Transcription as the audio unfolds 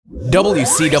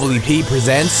WCWP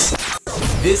presents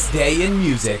This Day in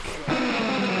Music.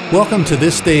 Welcome to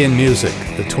This Day in Music,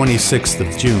 the 26th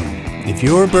of June. If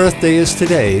your birthday is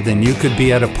today, then you could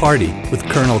be at a party with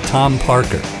Colonel Tom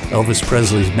Parker, Elvis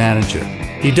Presley's manager.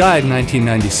 He died in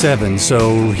 1997,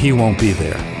 so he won't be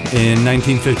there. In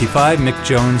 1955, Mick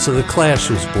Jones of The Clash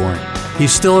was born.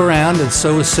 He's still around, and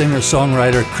so is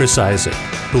singer-songwriter Chris Isaak,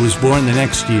 who was born the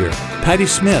next year. Patti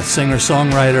Smith,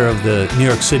 singer-songwriter of the New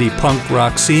York City punk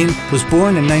rock scene, was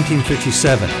born in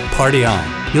 1957. Party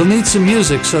on. You'll need some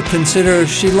music, so consider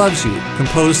She Loves You,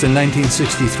 composed in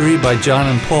 1963 by John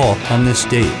and Paul on this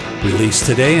date. Released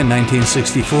today in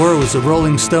 1964 was the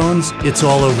Rolling Stones' It's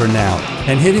All Over Now.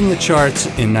 And hitting the charts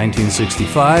in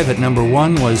 1965 at number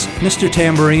 1 was Mr.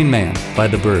 Tambourine Man by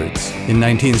the Byrds. In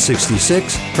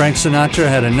 1966, Frank Sinatra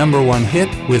had a number 1 hit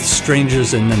with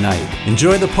Strangers in the Night.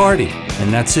 Enjoy the party,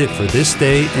 and that's it for This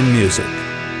Day in Music.